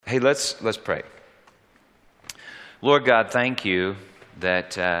Hey, let's pray. Lord God, thank you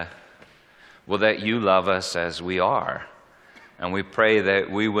that you love us as we are. And we pray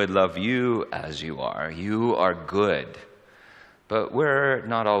that we would love you as you are. You are good. But we're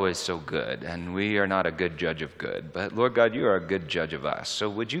not always so good, and we are not a good judge of good. But Lord God, you are a good judge of us. So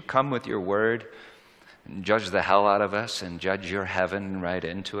would you come with your word and judge the hell out of us and judge your heaven right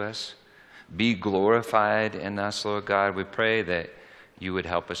into us? Be glorified in us, Lord God. We pray that you would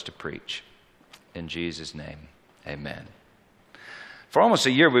help us to preach. In Jesus' name, amen. For almost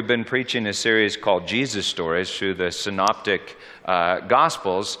a year, we've been preaching a series called Jesus Stories through the Synoptic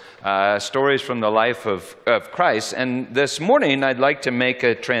Gospels, stories from the life of Christ. And this morning, I'd like to make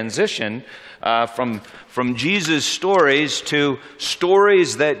a transition from Jesus' stories to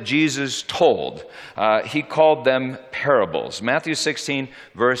stories that Jesus told. He called them parables. Matthew 16,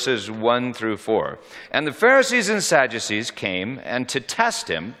 verses 1 through 4. And the Pharisees and Sadducees came, and to test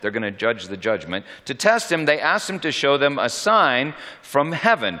him, they're going to judge the judgment, to test him, they asked him to show them a sign from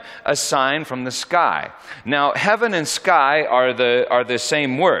heaven, a sign from the sky. Now, heaven and sky are the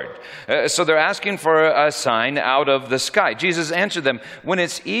same word. So they're asking for a sign out of the sky. Jesus answered them, when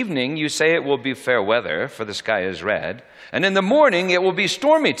it's evening, you say it will be fair weather, for the sky is red. And in the morning, it will be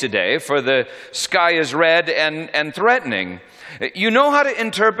stormy today, for the sky is red and threatening. You know how to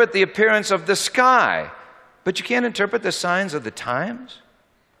interpret the appearance of the sky, but you can't interpret the signs of the times?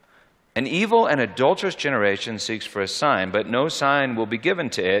 An evil and adulterous generation seeks for a sign, but no sign will be given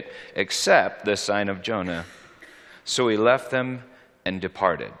to it except the sign of Jonah. So he left them and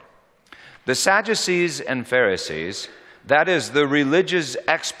departed. The Sadducees and Pharisees, that is, the religious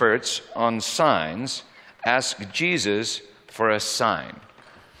experts on signs, asked Jesus for a sign,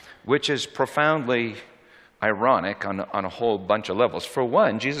 which is profoundly ironic on a whole bunch of levels. For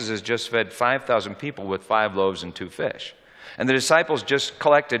one, Jesus has just fed 5,000 people with 5 loaves and 2 fish. And the disciples just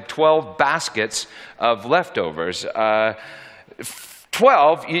collected 12 baskets of leftovers.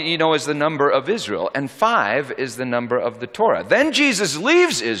 12, is the number of Israel, and 5 is the number of the Torah. Then Jesus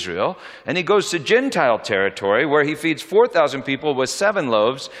leaves Israel, and he goes to Gentile territory, where he feeds 4,000 people with 7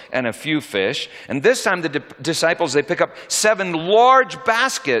 loaves and a few fish. And this time the disciples, they pick up 7 large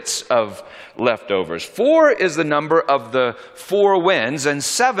baskets of leftovers. 4 is the number of the 4 winds, and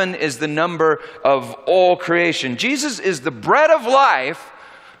 7 is the number of all creation. Jesus is the bread of life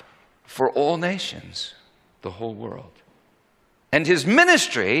for all nations, the whole world. And his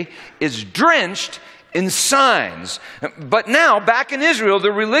ministry is drenched in signs. But now, back in Israel,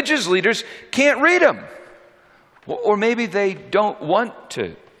 the religious leaders can't read them. Or maybe they don't want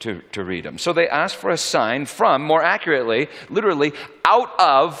to read them. So they ask for a sign from, more accurately, literally, out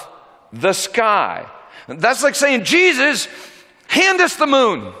of the sky. That's like saying, Jesus, hand us the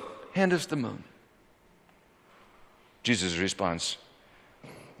moon. Hand us the moon. Jesus responds,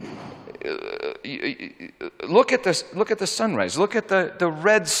 look at the sunrise. Look at the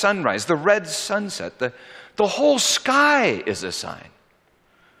red sunrise, the red sunset. The whole sky is a sign.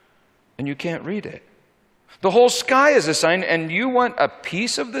 And you can't read it. The whole sky is a sign, and you want a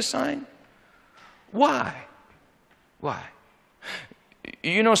piece of the sign? Why? Why?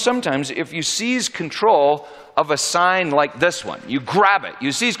 Sometimes if you seize control of a sign like this one, you grab it,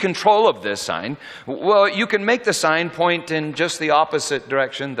 you seize control of this sign, well, you can make the sign point in just the opposite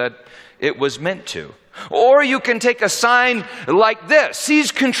direction that it was meant to. Or you can take a sign like this,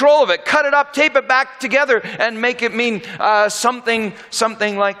 seize control of it, cut it up, tape it back together, and make it mean something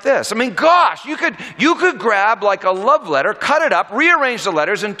like this. I mean, gosh, you could grab like a love letter, cut it up, rearrange the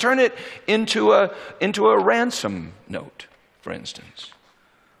letters, and turn it into a ransom note, for instance.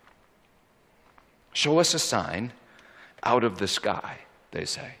 Show us a sign out of the sky, they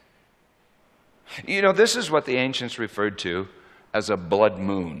say. This is what the ancients referred to as a blood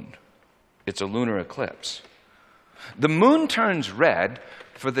moon. It's a lunar eclipse. The moon turns red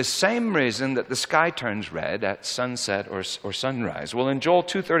for the same reason that the sky turns red at sunset or sunrise. Well, in Joel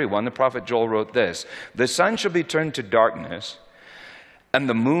 2:31, the prophet Joel wrote this: "The sun shall be turned to darkness and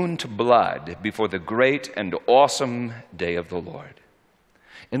the moon to blood before the great and awesome day of the Lord."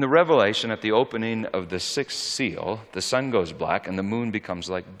 In the Revelation, at the opening of the 6th seal, the sun goes black and the moon becomes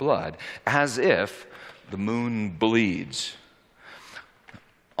like blood, as if the moon bleeds.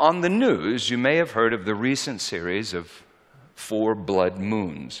 On the news, you may have heard of the recent series of 4 blood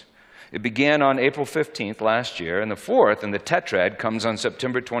moons. It began on April 15th last year, and the 4th, and the tetrad, comes on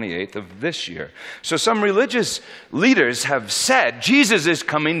September 28th of this year. So some religious leaders have said Jesus is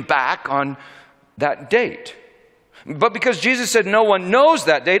coming back on that date. But because Jesus said no one knows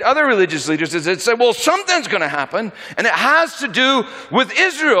that date, other religious leaders had said, well, something's going to happen, and it has to do with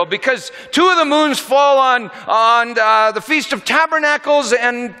Israel, because 2 of the moons fall on the Feast of Tabernacles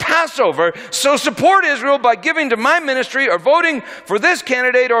and Passover. So support Israel by giving to my ministry or voting for this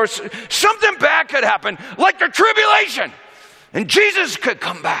candidate, or something bad could happen, like the tribulation, and Jesus could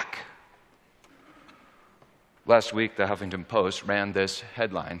come back. Last week, the Huffington Post ran this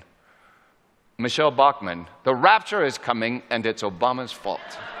headline: Michelle Bachmann, the rapture is coming and it's Obama's fault.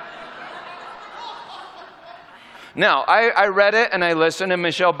 Now, I read it and I listened, and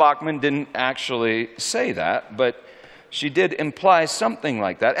Michelle Bachmann didn't actually say that, but she did imply something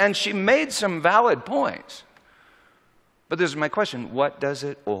like that, and she made some valid points. But this is my question: what does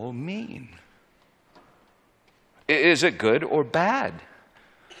it all mean? Is it good or bad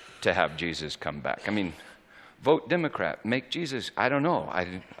to have Jesus come back? I mean, vote Democrat, make Jesus, I don't know.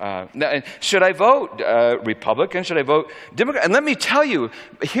 Should I vote Republican? Should I vote Democrat? And let me tell you,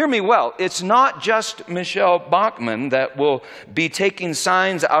 hear me well, it's not just Michelle Bachmann that will be taking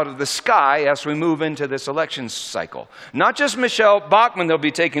signs out of the sky as we move into this election cycle. Not just Michelle Bachmann that will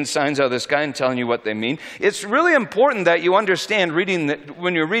be taking signs out of the sky and telling you what they mean. It's really important that you understand,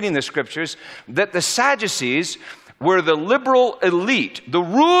 when you're reading the scriptures, that the Sadducees were the liberal elite, the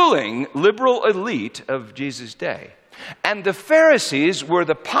ruling liberal elite of Jesus' day. And the Pharisees were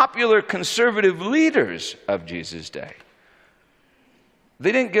the popular conservative leaders of Jesus' day.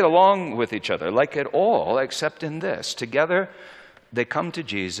 They didn't get along with each other, like at all, except in this. Together, they come to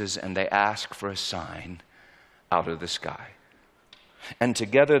Jesus and they ask for a sign out of the sky. And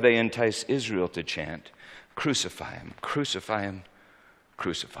together they entice Israel to chant, "Crucify him, crucify him,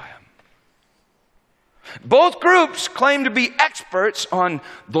 crucify him." Both groups claim to be experts on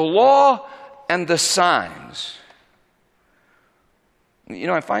the law and the signs. You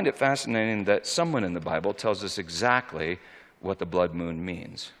know, I find it fascinating that someone in the Bible tells us exactly what the blood moon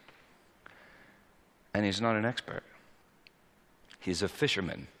means. And he's not an expert. He's a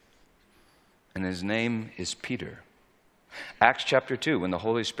fisherman. And his name is Peter. Acts chapter 2, when the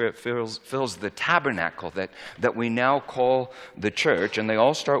Holy Spirit fills the tabernacle that we now call the church, and they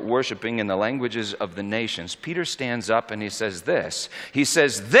all start worshiping in the languages of the nations, Peter stands up and he says this. He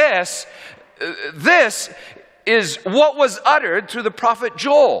says, this is what was uttered through the prophet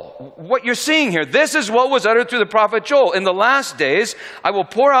Joel. What you're seeing here, this is what was uttered through the prophet Joel. In the last days, I will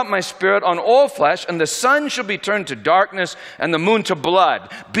pour out my spirit on all flesh, and the sun shall be turned to darkness and the moon to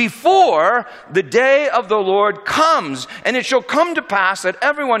blood, before the day of the Lord comes. And it shall come to pass that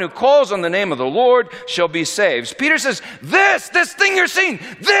everyone who calls on the name of the Lord shall be saved. Peter says, this thing you're seeing,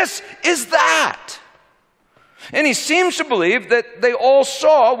 this is that. And he seems to believe that they all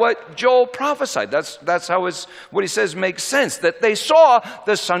saw what Joel prophesied. That's how what he says makes sense, that they saw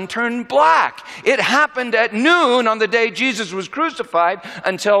the sun turn black. It happened at noon on the day Jesus was crucified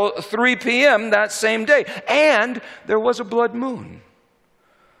until 3 p.m. that same day. And there was a blood moon.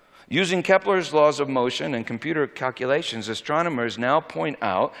 Using Kepler's laws of motion and computer calculations, astronomers now point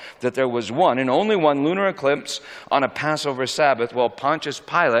out that there was one and only one lunar eclipse on a Passover Sabbath while Pontius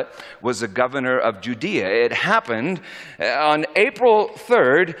Pilate was the governor of Judea. It happened on April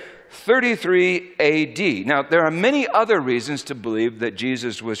 3rd, 33 AD. Now, there are many other reasons to believe that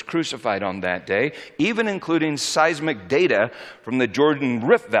Jesus was crucified on that day, even including seismic data from the Jordan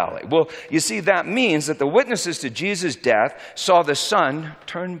Rift Valley. Well, you see, that means that the witnesses to Jesus' death saw the sun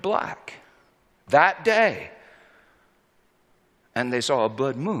turn black that day. And they saw a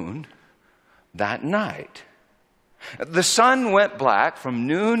blood moon that night. The sun went black from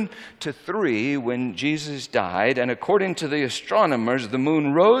noon to 3 when Jesus died, and according to the astronomers, the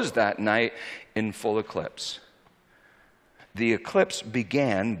moon rose that night in full eclipse. The eclipse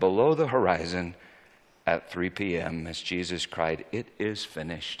began below the horizon at 3 p.m. as Jesus cried, "It is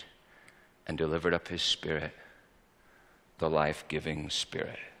finished," and delivered up his spirit, the life-giving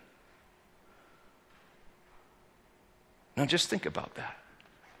spirit. Now just think about that.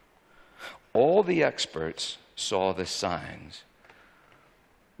 All the experts saw the signs,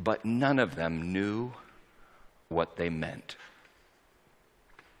 but none of them knew what they meant.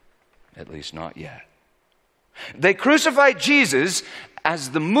 At least not yet. They crucified Jesus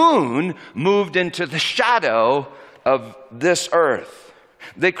as the moon moved into the shadow of this earth.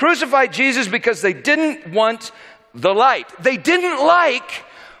 They crucified Jesus because they didn't want the light. They didn't like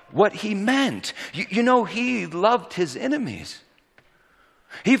what he meant. You know, he loved his enemies.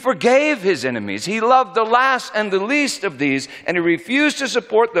 He forgave his enemies. He loved the last and the least of these, and he refused to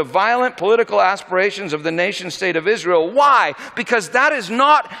support the violent political aspirations of the nation state of Israel. Why? Because that is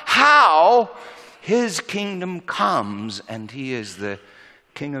not how his kingdom comes, and he is the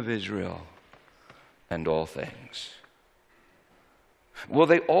King of Israel and all things. Well,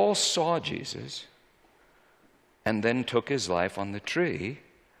 they all saw Jesus and then took his life on the tree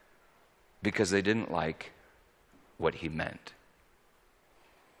because they didn't like what he meant.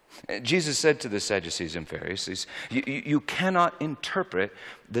 Jesus said to the Sadducees and Pharisees, you cannot interpret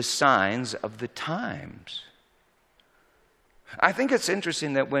the signs of the times. I think it's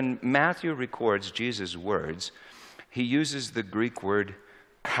interesting that when Matthew records Jesus' words, he uses the Greek word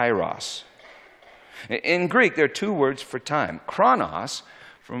kairos. In Greek, there are two words for time. Chronos,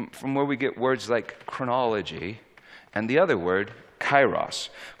 from where we get words like chronology, and the other word, kairos.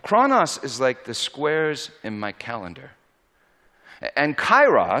 Chronos is like the squares in my calendar. And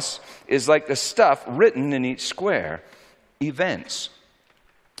kairos is like the stuff written in each square. Events,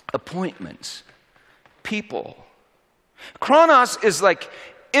 appointments, people. Chronos is like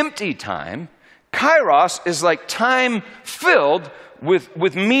empty time. Kairos is like time filled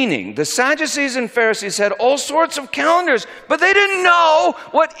with meaning. The Sadducees and Pharisees had all sorts of calendars, but they didn't know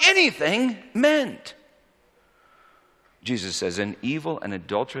what anything meant. Jesus says, an evil and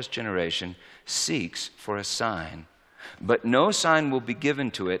adulterous generation seeks for a sign, but no sign will be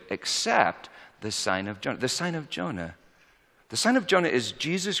given to it except the sign of Jonah. The sign of Jonah. The sign of Jonah is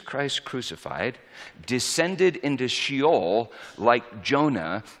Jesus Christ crucified, descended into Sheol like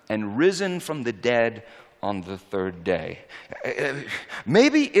Jonah, and risen from the dead on the third day.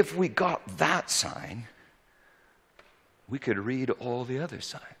 Maybe if we got that sign, we could read all the other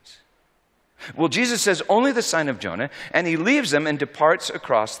signs. Well, Jesus says only the sign of Jonah, and he leaves them and departs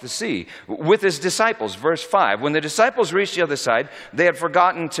across the sea with his disciples. Verse 5, when the disciples reached the other side, they had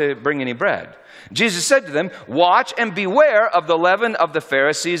forgotten to bring any bread. Jesus said to them, watch and beware of the leaven of the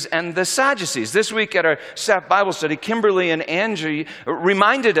Pharisees and the Sadducees. This week at our staff Bible study, Kimberly and Angie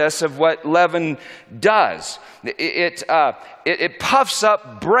reminded us of what leaven does. It puffs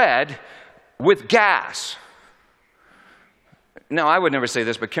up bread with gas. Now, I would never say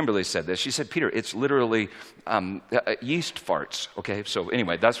this, but Kimberly said this. She said, Peter, it's literally yeast farts. Okay, so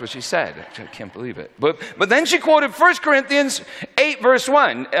anyway, that's what she said. I can't believe it. But then she quoted 1 Corinthians 8, verse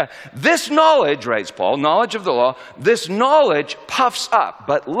 1. This knowledge, writes Paul, knowledge of the law, this knowledge puffs up,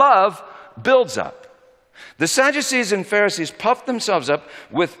 but love builds up. The Sadducees and Pharisees puffed themselves up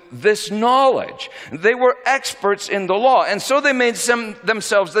with this knowledge. They were experts in the law, and so they made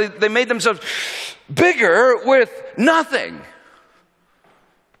themselves bigger with nothing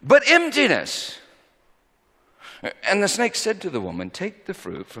but emptiness. And the snake said to the woman, take the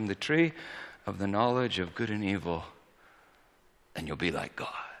fruit from the tree of the knowledge of good and evil, and you'll be like God.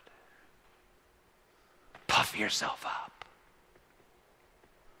 Puff yourself up.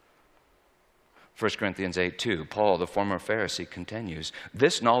 1 Corinthians 8:2, Paul, the former Pharisee, continues,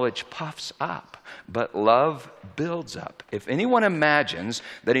 this knowledge puffs up, but love builds up. If anyone imagines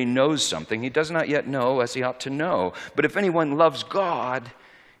that he knows something, he does not yet know as he ought to know. But if anyone loves God,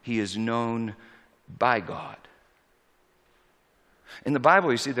 he is known by God. In the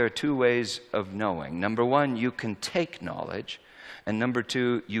Bible, you see, there are two ways of knowing. Number one, you can take knowledge. And number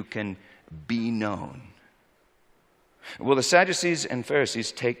two, you can be known. Well, the Sadducees and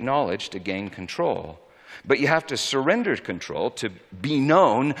Pharisees take knowledge to gain control. But you have to surrender control to be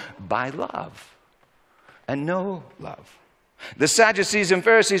known by love and know love. The Sadducees and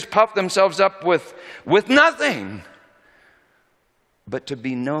Pharisees puff themselves up with nothing. But to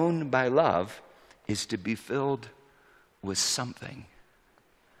be known by love is to be filled with something.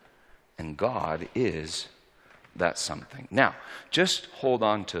 And God is that something. Now, just hold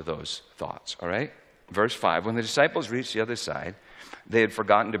on to those thoughts, all right? Verse 5, when the disciples reached the other side, they had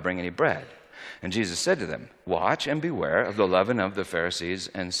forgotten to bring any bread. And Jesus said to them, watch and beware of the leaven of the Pharisees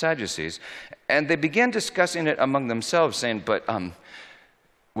and Sadducees. And they began discussing it among themselves, saying, but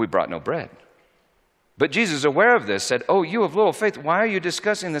we brought no bread. But Jesus, aware of this, said, oh, you of little faith, why are you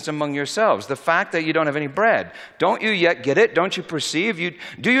discussing this among yourselves? The fact that you don't have any bread. Don't you yet get it? Don't you perceive?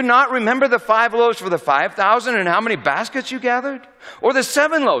 Do you not remember the 5 loaves for the 5,000 and how many baskets you gathered? Or the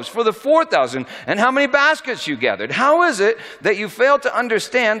 7 loaves for the 4,000 and how many baskets you gathered? How is it that you fail to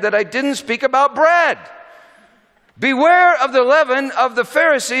understand that I didn't speak about bread? Beware of the leaven of the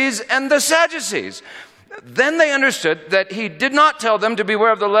Pharisees and the Sadducees. Then they understood that he did not tell them to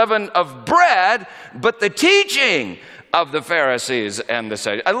beware of the leaven of bread, but the teaching of the Pharisees and the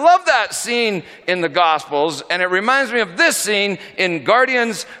Sadducees. I love that scene in the Gospels, and it reminds me of this scene in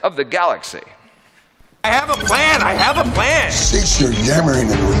Guardians of the Galaxy. I have a plan! Cease your yammering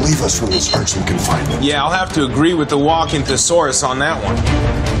and relieve us from this irksome confinement. Yeah, I'll have to agree with the walking thesaurus on that one.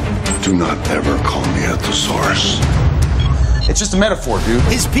 Do not ever call me a thesaurus. It's just a metaphor, dude.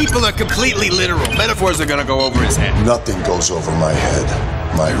 His people are completely literal. Metaphors are gonna go over his head. Nothing goes over my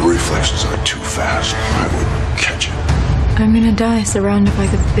head. My reflexes are too fast. I would catch it. I'm gonna die surrounded by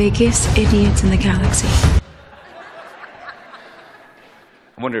the biggest idiots in the galaxy.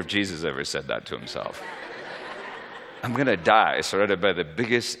 I wonder if Jesus ever said that to himself. I'm going to die surrounded by the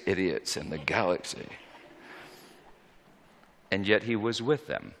biggest idiots in the galaxy. And yet he was with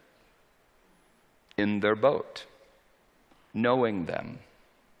them in their boat, knowing them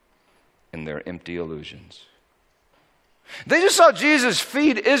in their empty illusions. They just saw Jesus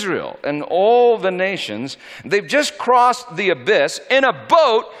feed Israel and all the nations. They've just crossed the abyss in a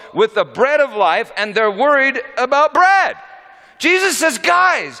boat with the bread of life, and they're worried about bread. Jesus says,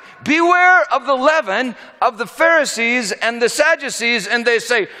 guys, beware of the leaven of the Pharisees and the Sadducees. And they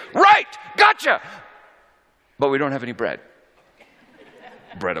say, right, gotcha. But we don't have any bread.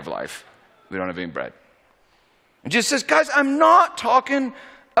 Bread of life. We don't have any bread. And Jesus says, guys, I'm not talking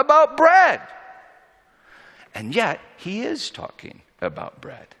about bread. And yet, he is talking about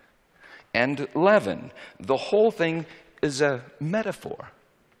bread and leaven. The whole thing is a metaphor.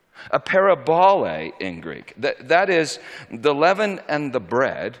 A parabole in Greek. That is, the leaven and the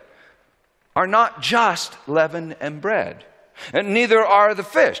bread are not just leaven and bread. And neither are the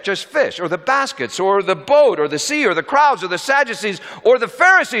fish, just fish, or the baskets, or the boat, or the sea, or the crowds, or the Sadducees, or the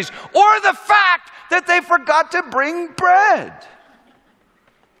Pharisees, or the fact that they forgot to bring bread.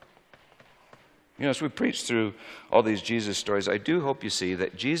 You know, as we preach through all these Jesus stories, I do hope you see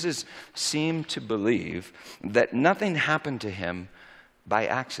that Jesus seemed to believe that nothing happened to him by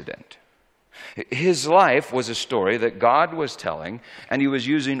accident. His life was a story that God was telling, and he was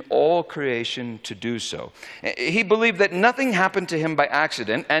using all creation to do so. He believed that nothing happened to him by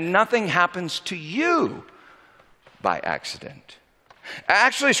accident, and nothing happens to you by accident.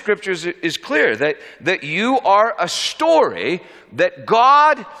 Actually, Scripture is clear that you are a story that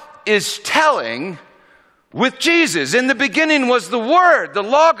God is telling with Jesus. In the beginning was the Word, the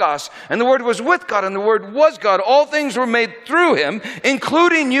Logos, and the Word was with God, and the Word was God. All things were made through him,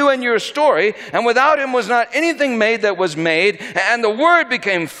 including you and your story, and without him was not anything made that was made, and the Word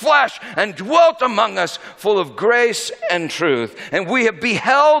became flesh and dwelt among us, full of grace and truth. And we have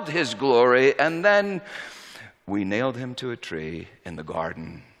beheld his glory, and then we nailed him to a tree in the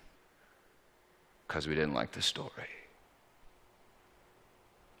garden because we didn't like the story.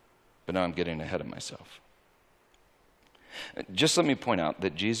 But now I'm getting ahead of myself. Just let me point out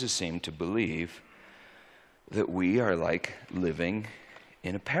that Jesus seemed to believe that we are like living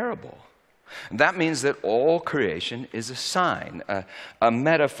in a parable. That means that all creation is a sign, a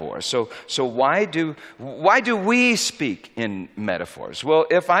metaphor. So why do we speak in metaphors? Well,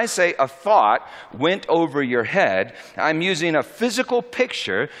 if I say a thought went over your head, I'm using a physical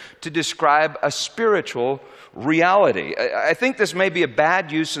picture to describe a spiritual reality. I think this may be a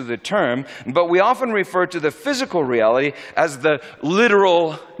bad use of the term, but we often refer to the physical reality as the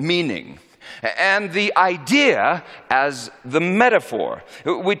literal meaning, and the idea as the metaphor.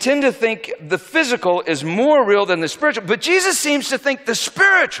 We tend to think the physical is more real than the spiritual, but Jesus seems to think the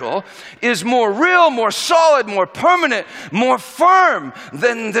spiritual is more real, more solid, more permanent, more firm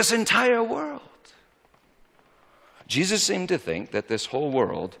than this entire world. Jesus seemed to think that this whole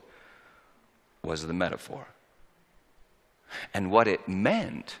world was the metaphor. And what it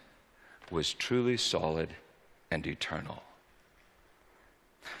meant was truly solid and eternal.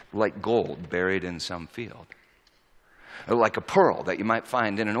 Like gold buried in some field. Like a pearl that you might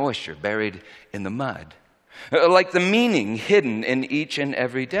find in an oyster buried in the mud. Like the meaning hidden in each and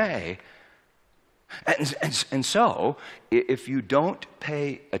every day. And so, if you don't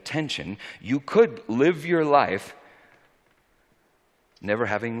pay attention, you could live your life never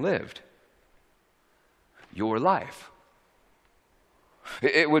having lived your life.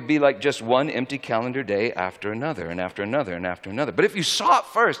 It would be like just one empty calendar day after another and after another and after another. But if you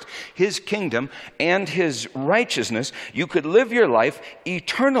sought first his kingdom and his righteousness, you could live your life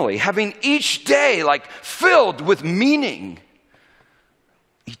eternally, having each day like filled with meaning.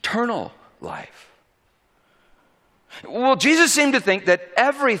 Eternal life. Well, Jesus seemed to think that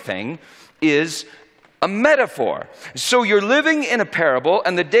everything is a metaphor. So you're living in a parable,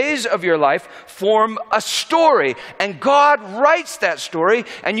 and the days of your life form a story, and God writes that story,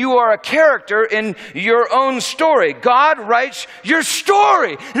 and you are a character in your own story. God writes your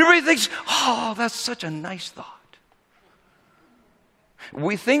story. And everybody thinks, oh, that's such a nice thought.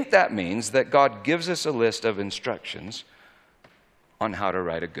 We think that means that God gives us a list of instructions on how to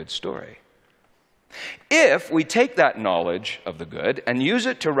write a good story. If we take that knowledge of the good and use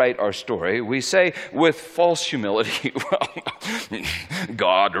it to write our story, we say with false humility, well,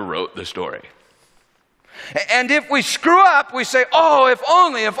 God wrote the story. And if we screw up, we say, oh, if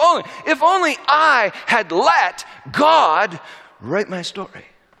only I had let God write my story.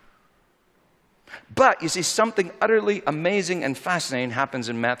 But you see, something utterly amazing and fascinating happens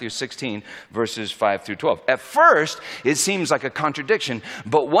in Matthew 16, verses 5 through 12. At first, it seems like a contradiction,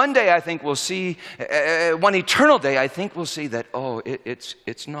 but one day I think we'll see, one eternal day, I think we'll see that,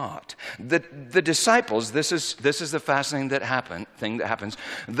 it's not. The disciples, this is the fascinating thing that happens.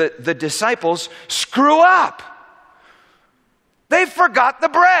 The disciples screw up. They forgot the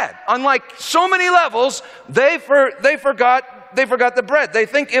bread. On like so many levels, they forgot the bread. They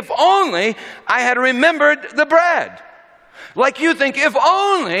think, if only I had remembered the bread. Like you think, if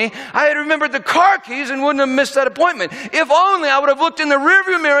only I had remembered the car keys and wouldn't have missed that appointment. If only I would have looked in the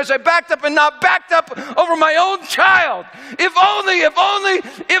rearview mirror as I backed up and not backed up over my own child. If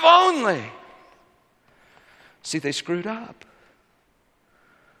only. See, they screwed up.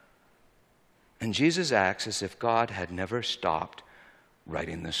 And Jesus acts as if God had never stopped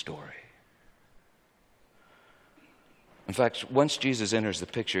writing the story. In fact, once Jesus enters the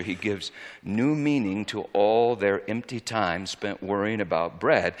picture, he gives new meaning to all their empty time spent worrying about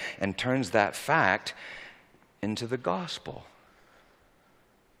bread and turns that fact into the gospel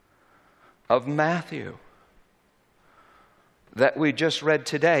of Matthew that we just read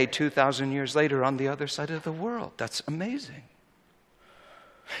today, 2,000 years later on the other side of the world. That's amazing.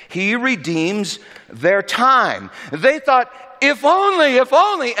 He redeems their time. They thought, if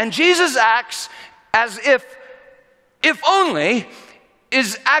only, and Jesus acts as if only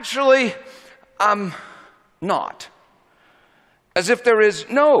is actually not. As if there is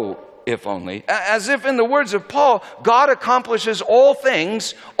no if only. As if, in the words of Paul, God accomplishes all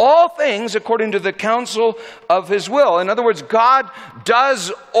things according to the counsel of his will. In other words, God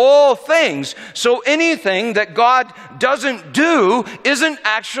does all things. So anything that God doesn't do isn't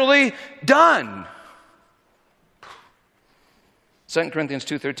actually done. 2 Corinthians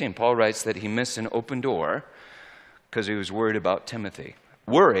 2:13, Paul writes that he missed an open door because he was worried about Timothy.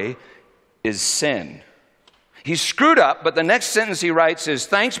 Worry is sin. He screwed up, but the next sentence he writes is,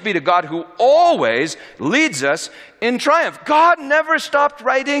 thanks be to God who always leads us in triumph. God never stopped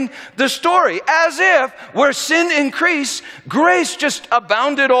writing the story, as if where sin increased, grace just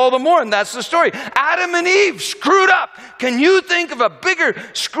abounded all the more, and that's the story. Adam and Eve screwed up. Can you think of a bigger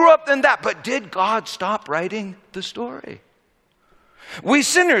screw up than that? But did God stop writing the story? We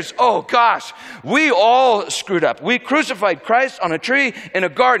sinners, we all screwed up. We crucified Christ on a tree in a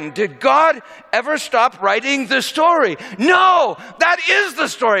garden. Did God ever stop writing the story? No, that is the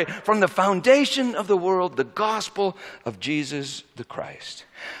story. From the foundation of the world, the gospel of Jesus the Christ.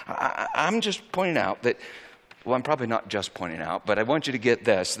 I'm just pointing out that, well, I'm probably not just pointing out, but I want you to get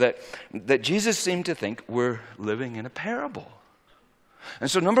this, that Jesus seemed to think we're living in a parable. And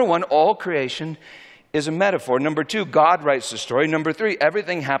so, number one, all creation is a metaphor. Number two, God writes the story. Number three,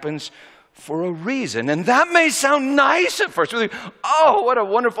 everything happens for a reason. And that may sound nice at first. We're like, oh, what a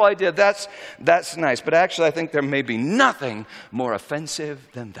wonderful idea. That's nice. But actually, I think there may be nothing more offensive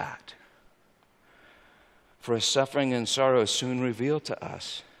than that. For his suffering and sorrow is soon revealed to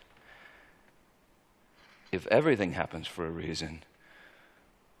us. If everything happens for a reason,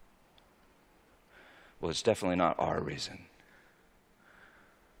 well, it's definitely not our reason.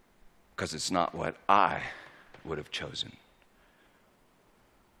 Because it's not what I would have chosen.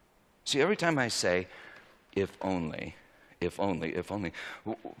 See, every time I say, if only,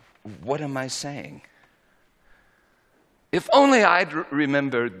 what am I saying? If only I'd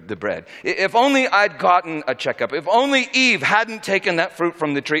remembered the bread. If only I'd gotten a checkup. If only Eve hadn't taken that fruit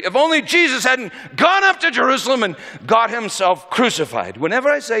from the tree. If only Jesus hadn't gone up to Jerusalem and got himself crucified. Whenever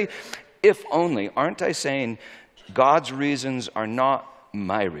I say, if only, aren't I saying God's reasons are not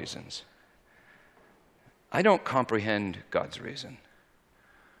my reasons? I don't comprehend God's reason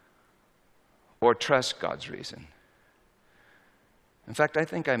or trust God's reason. In fact, I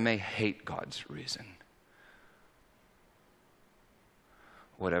think I may hate God's reason,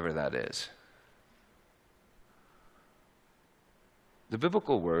 whatever that is. The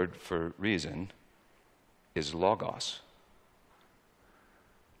biblical word for reason is logos,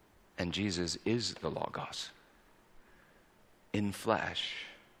 and Jesus is the logos in flesh,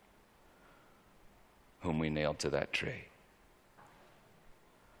 whom we nailed to that tree.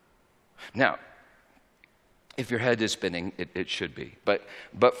 Now, if your head is spinning, it should be.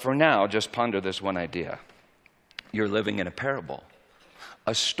 But for now, just ponder this one idea. You're living in a parable,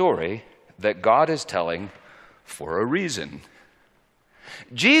 a story that God is telling for a reason.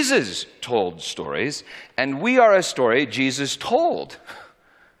 Jesus told stories, and we are a story Jesus told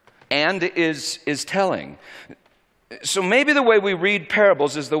and is telling. So maybe the way we read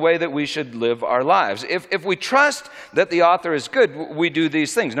parables is the way that we should live our lives. If we trust that the author is good, we do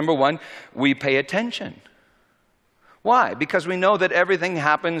these things. Number one, we pay attention. Why? Because we know that everything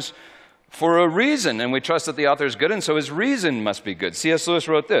happens for a reason, and we trust that the author is good, and so his reason must be good. C.S. Lewis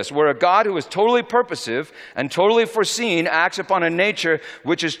wrote this: where a God who is totally purposive and totally foreseen acts upon a nature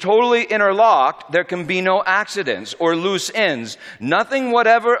which is totally interlocked, there can be no accidents or loose ends, nothing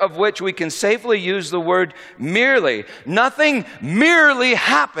whatever of which we can safely use the word merely. Nothing merely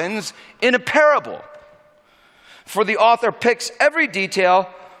happens in a parable. For the author picks every detail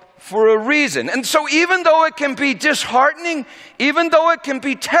for a reason. And so even though it can be disheartening, even though it can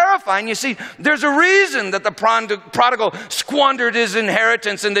be terrifying, you see, there's a reason that the prodigal squandered his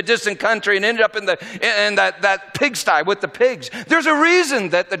inheritance in the distant country and ended up in that pigsty with the pigs. There's a reason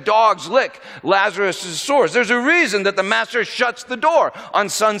that the dogs lick Lazarus' sores. There's a reason that the master shuts the door on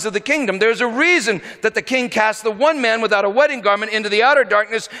sons of the kingdom. There's a reason that the king casts the one man without a wedding garment into the outer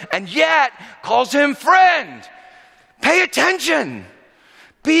darkness and yet calls him friend. Pay attention.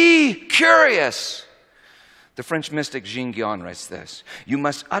 Be curious. The French mystic Jean Guyon writes this: you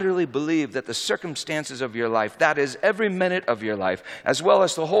must utterly believe that the circumstances of your life, that is, every minute of your life, as well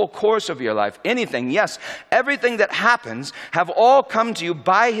as the whole course of your life, anything, yes, everything that happens, have all come to you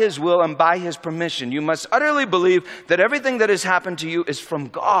by his will and by his permission. You must utterly believe that everything that has happened to you is from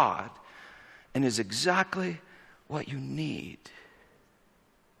God and is exactly what you need.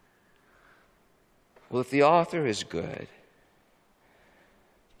 Well, if the author is good,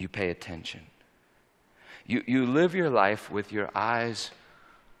 you pay attention. You live your life with your eyes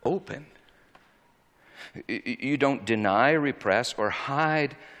open. You don't deny, repress, or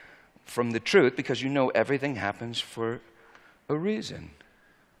hide from the truth because you know everything happens for a reason.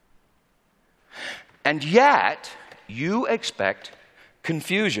 And yet, you expect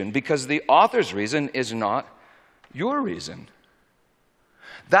confusion because the author's reason is not your reason.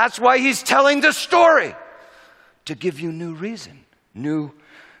 That's why he's telling the story, to give you new reason, new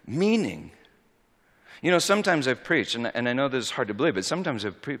meaning. You know, sometimes I've preached, and I know this is hard to believe, but sometimes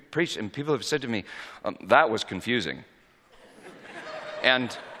I've preached and people have said to me, that was confusing.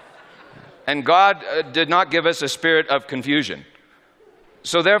 and God did not give us a spirit of confusion.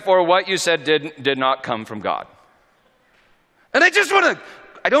 So therefore, what you said did not come from God. And I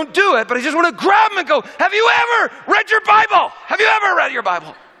don't do it, but I just want to grab them and go, have you ever read your Bible? Have you ever read your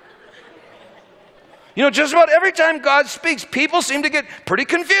Bible? You know, just about every time God speaks, people seem to get pretty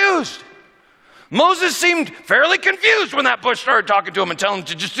confused. Moses seemed fairly confused when that bush started talking to him and telling him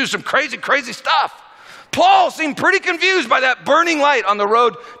to just do some crazy, crazy stuff. Paul seemed pretty confused by that burning light on the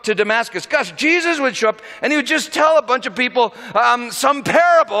road to Damascus. Gosh, Jesus would show up and he would just tell a bunch of people some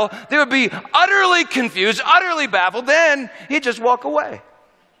parable. They would be utterly confused, utterly baffled. Then he'd just walk away.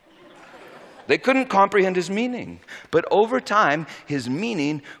 They couldn't comprehend his meaning. But over time, his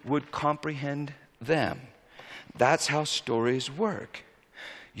meaning would comprehend them. That's how stories work.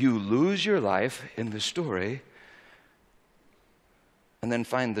 You lose your life in the story and then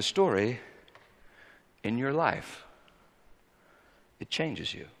find the story in your life. It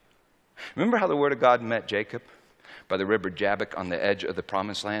changes you. Remember how the Word of God met Jacob by the river Jabbok on the edge of the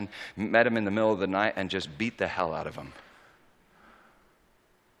promised land? Met him in the middle of the night and just beat the hell out of him.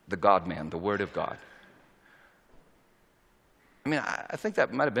 The God-man, the Word of God. I mean, I think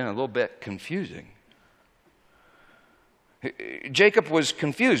that might have been a little bit confusing. Jacob was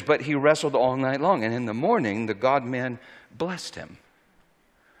confused, but he wrestled all night long. And in the morning, the God-man blessed him,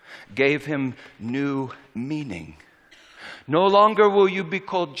 gave him new meaning. No longer will you be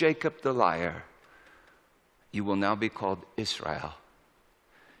called Jacob the liar. You will now be called Israel.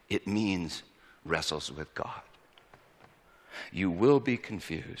 It means wrestles with God. You will be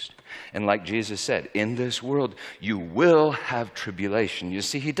confused. And like Jesus said, in this world, you will have tribulation. You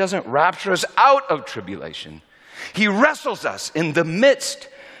see, he doesn't rapture us out of tribulation. He wrestles us in the midst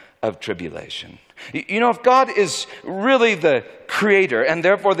of tribulation. You know, if God is really the creator and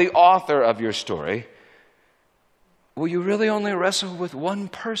therefore the author of your story, will you really only wrestle with one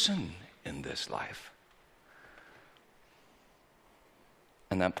person in this life?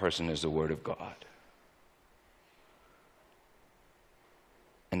 And that person is the Word of God.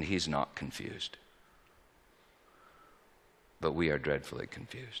 And he's not confused. But we are dreadfully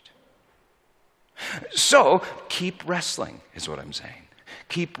confused. So, keep wrestling, is what I'm saying.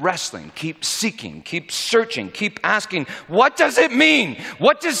 Keep wrestling, keep seeking, keep searching, keep asking, what does it mean?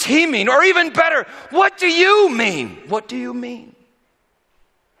 What does he mean? Or even better, what do you mean? What do you mean?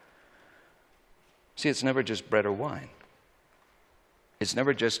 See, it's never just bread or wine. It's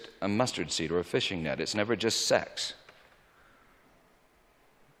never just a mustard seed or a fishing net. It's never just sex.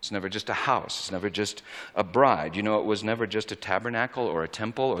 It's never just a house. It's never just a bride. You know, it was never just a tabernacle or a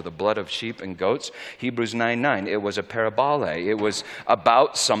temple or the blood of sheep and goats. Hebrews 9:9. It was a parabole. It was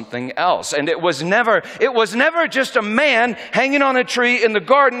about something else. And it was never just a man hanging on a tree in the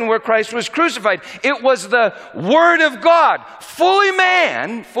garden where Christ was crucified. It was the Word of God, fully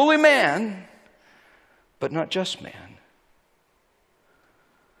man, but not just man.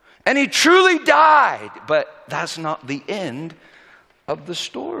 And he truly died, but that's not the end of the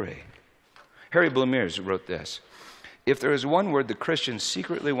story. Harry Blumeers wrote this: if there is one word the Christian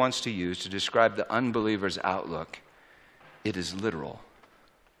secretly wants to use to describe the unbeliever's outlook, it is literal.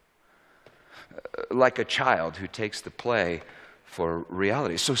 Like a child who takes the play for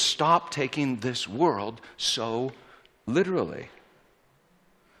reality. So stop taking this world so literally.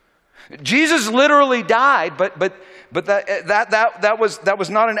 Jesus literally died, but that was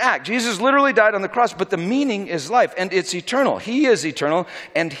not an act. Jesus literally died on the cross, but the meaning is life, and it's eternal. He is eternal,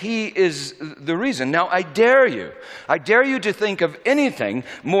 and He is the reason. Now, I dare you to think of anything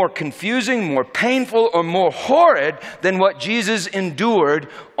more confusing, more painful, or more horrid than what Jesus endured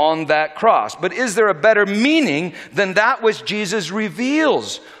on that cross. But is there a better meaning than that which Jesus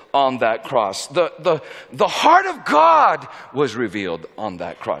reveals on that cross? The heart of God was revealed on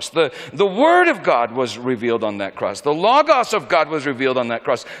that cross. The Word of God was revealed on that cross. The Logos of God was revealed on that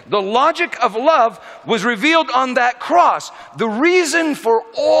cross. The logic of love was revealed on that cross. The reason for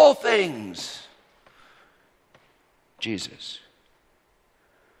all things. Jesus.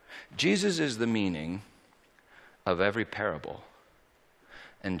 Jesus is the meaning of every parable.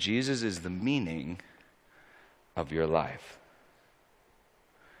 And Jesus is the meaning of your life.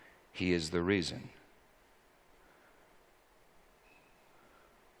 He is the reason.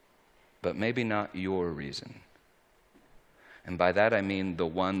 But maybe not your reason. And by that I mean the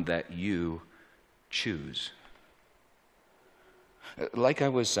one that you choose. Like I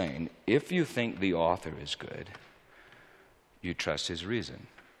was saying, if you think the author is good, you trust his reason,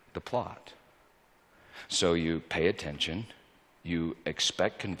 the plot. So you pay attention, you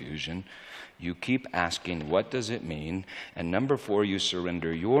expect confusion, you keep asking, what does it mean? And number 4, you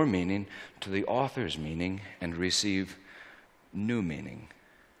surrender your meaning to the author's meaning and receive new meaning.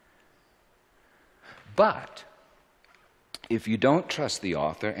 But if you don't trust the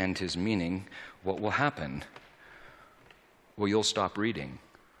author and his meaning, what will happen? Well, you'll stop reading.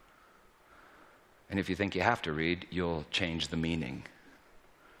 And if you think you have to read, you'll change the meaning.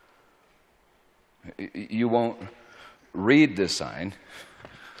 You won't read the sign.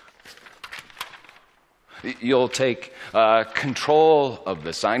 You'll take control of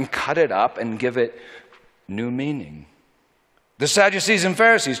the sign, cut it up, and give it new meaning. The Sadducees and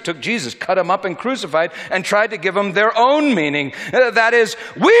Pharisees took Jesus, cut him up and crucified, and tried to give him their own meaning. That is,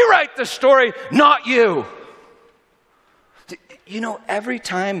 we write the story, not you. You know, every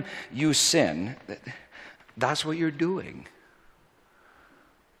time you sin, that's what you're doing.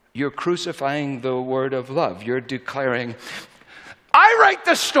 You're crucifying the word of love. You're declaring, I write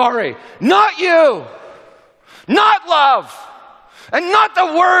the story, not you. Not love, and not the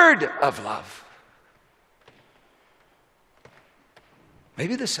word of love.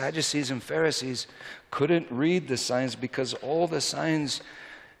 Maybe the Sadducees and Pharisees couldn't read the signs because all the signs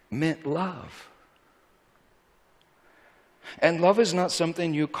meant love. And love is not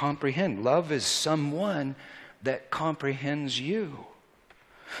something you comprehend. Love is someone that comprehends you.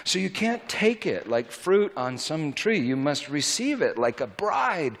 So you can't take it like fruit on some tree. You must receive it like a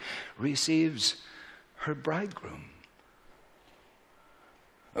bride receives her bridegroom.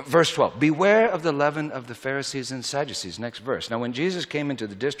 Verse 12, beware of the leaven of the Pharisees and Sadducees. Next verse. Now when Jesus came into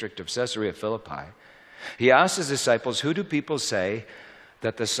the district of Caesarea Philippi, he asked his disciples, who do people say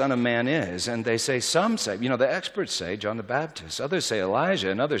that the Son of Man is? And they say, some say, the experts say John the Baptist. Others say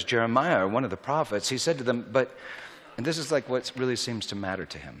Elijah, and others Jeremiah or one of the prophets. He said to them, and this is like what really seems to matter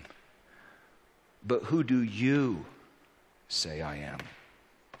to him, but who do you say I am?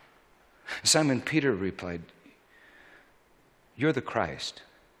 Simon Peter replied, you're the Christ,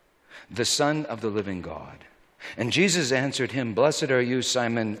 the Son of the living God. And Jesus answered him, blessed are you,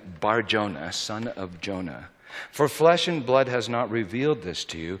 Simon Bar-Jonah, son of Jonah. For flesh and blood has not revealed this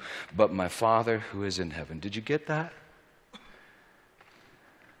to you, but my Father who is in heaven. Did you get that?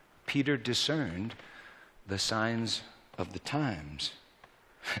 Peter discerned the signs of the times.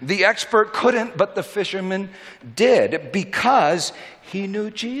 The expert couldn't, but the fisherman did, because he knew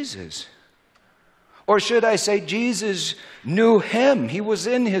Jesus. Or should I say, Jesus knew him. He was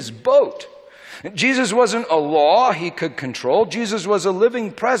in his boat. Jesus wasn't a law he could control. Jesus was a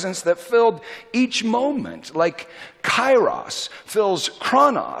living presence that filled each moment, like kairos fills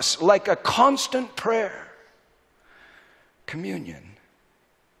chronos, like a constant prayer. Communion.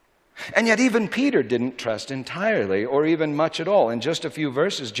 And yet even Peter didn't trust entirely or even much at all. In just a few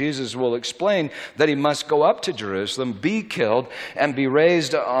verses, Jesus will explain that he must go up to Jerusalem, be killed, and be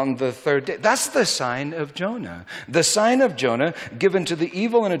raised on the third day. That's the sign of Jonah. The sign of Jonah given to the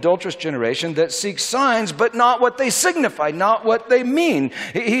evil and adulterous generation that seeks signs, but not what they signify, not what they mean.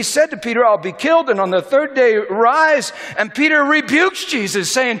 He said to Peter, I'll be killed and on the third day rise. And Peter rebukes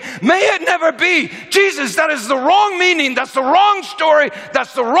Jesus, saying, may it never be. Jesus, that is the wrong meaning. That's the wrong story.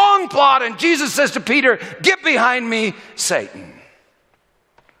 That's the wrong plot. And Jesus says to Peter, get behind me, Satan.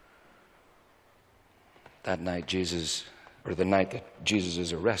 That night the night that Jesus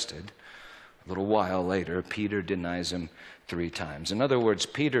is arrested, a little while later, Peter denies him 3 times. In other words,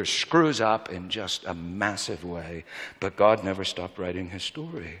 Peter screws up in just a massive way, but God never stopped writing his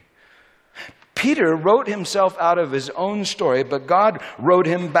story. Peter wrote himself out of his own story, but God wrote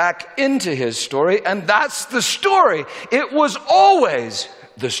him back into his story, and that's the story. It was always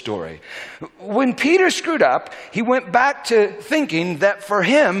the story. When Peter screwed up, he went back to thinking that for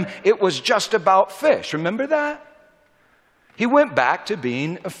him, it was just about fish. Remember that? He went back to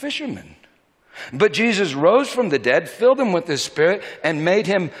being a fisherman. But Jesus rose from the dead, filled him with his Spirit, and made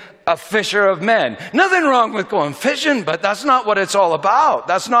him a fisher of men. Nothing wrong with going fishing, but that's not what it's all about.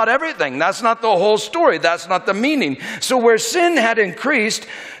 That's not everything. That's not the whole story. That's not the meaning. So where sin had increased,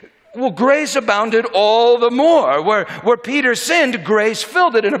 well, grace abounded all the more. Where Peter sinned, grace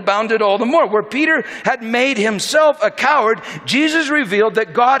filled it and abounded all the more. Where Peter had made himself a coward, Jesus revealed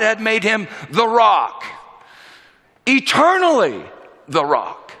that God had made him the rock. Eternally the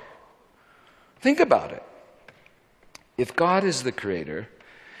rock. Think about it. If God is the creator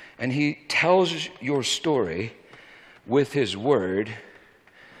and he tells your story with his word,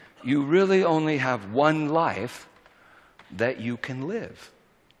 you really only have one life that you can live.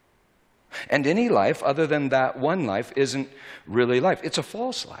 And any life other than that one life isn't really life. It's a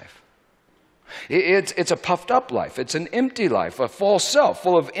false life. It's a puffed up life. It's an empty life, a false self,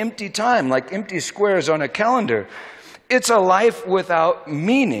 full of empty time, like empty squares on a calendar. It's a life without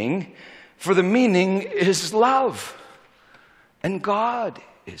meaning, for the meaning is love. And God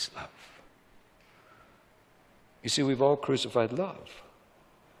is love. You see, we've all crucified love.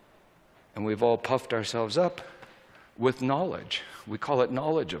 And we've all puffed ourselves up with knowledge. We call it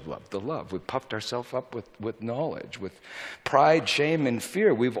knowledge of love, the love. We've puffed ourselves up with knowledge, with pride, shame, and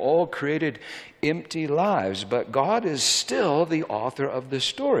fear. We've all created empty lives, but God is still the author of the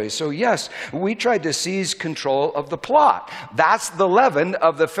story. So yes, we tried to seize control of the plot. That's the leaven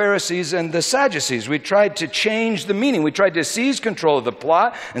of the Pharisees and the Sadducees. We tried to change the meaning. We tried to seize control of the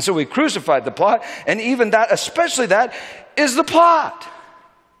plot, and so we crucified the plot, and even that, especially that, is the plot.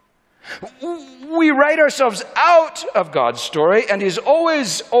 We write ourselves out of God's story, and he's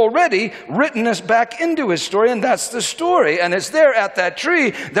always already written us back into his story, and that's the story. And it's there at that tree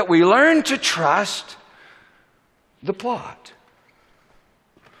that we learn to trust the plot.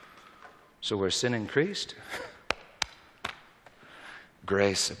 So where sin increased,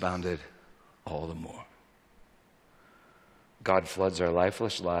 grace abounded all the more. God floods our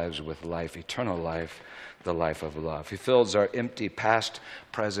lifeless lives with life, eternal life, the life of love. He fills our empty past,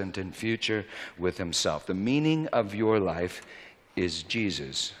 present, and future with himself. The meaning of your life is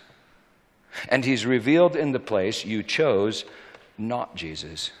Jesus. And he's revealed in the place you chose, not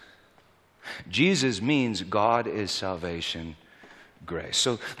Jesus. Jesus means God is salvation, grace.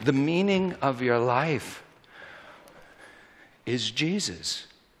 So the meaning of your life is Jesus.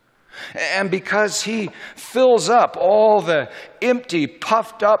 And because he fills up all the empty,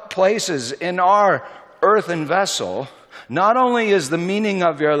 puffed up places in our earthen vessel, not only is the meaning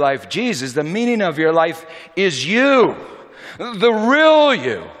of your life Jesus, the meaning of your life is you, the real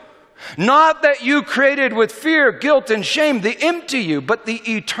you. Not that you created with fear, guilt, and shame, the empty you, but the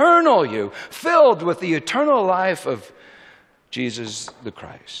eternal you, filled with the eternal life of Jesus the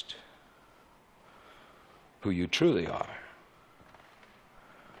Christ, who you truly are.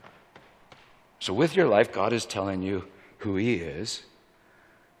 So with your life, God is telling you who he is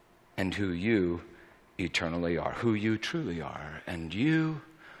and who you eternally are, who you truly are. And you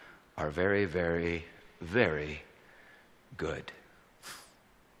are very, very, very good.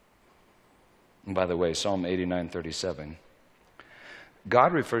 And by the way, Psalm 89:37,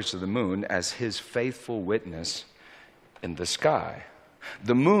 God refers to the moon as his faithful witness in the sky.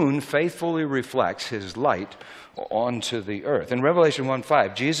 The moon faithfully reflects his light onto the earth. In Revelation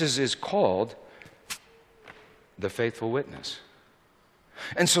 1:5, Jesus is called the faithful witness.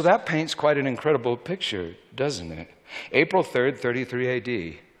 And so that paints quite an incredible picture, doesn't it? April 3rd, 33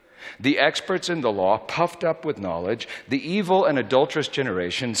 AD. The experts in the law, puffed up with knowledge, the evil and adulterous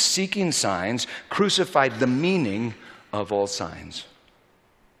generation, seeking signs, crucified the meaning of all signs.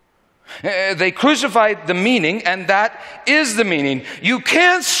 They crucified the meaning, and that is the meaning. You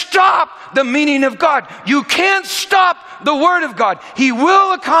can't stop the meaning of God. You can't stop the Word of God. He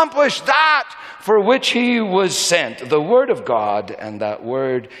will accomplish that for which He was sent. The Word of God, and that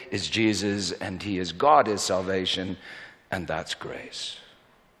Word is Jesus, and He is God, His salvation, and that's grace.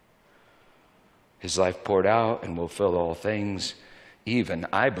 His life poured out and will fill all things, even,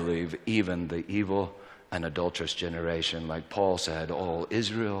 I believe, even the evil and adulterous generation. Like Paul said, all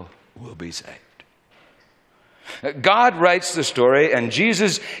Israel will be saved. God writes the story, and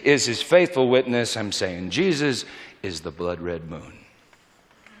Jesus is His faithful witness. I'm saying Jesus is the blood-red moon.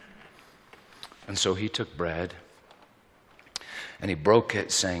 And so He took bread, and He broke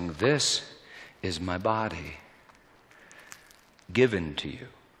it, saying, "This is my body, given to you.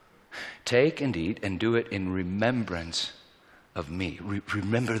 Take and eat, and do it in remembrance of me."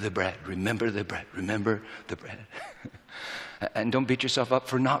 Remember the bread, remember the bread, remember the bread. And don't beat yourself up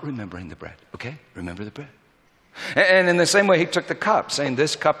for not remembering the bread, okay? Remember the bread. And in the same way, He took the cup, saying,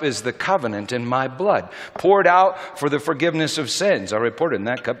 "This cup is the covenant in my blood, poured out for the forgiveness of sins." I reported in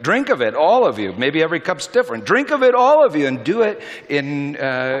that cup. Drink of it, all of you. Maybe every cup's different. Drink of it, all of you, and do it in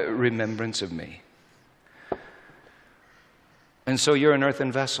remembrance of me. And so you're an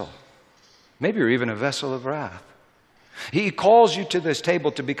earthen vessel. Maybe you're even a vessel of wrath. He calls you to this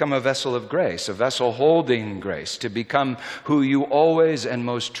table to become a vessel of grace, a vessel holding grace, to become who you always and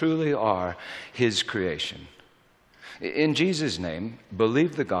most truly are, His creation. In Jesus' name,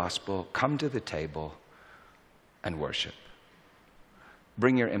 believe the gospel, come to the table, and worship.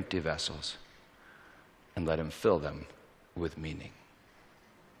 Bring your empty vessels and let Him fill them with meaning.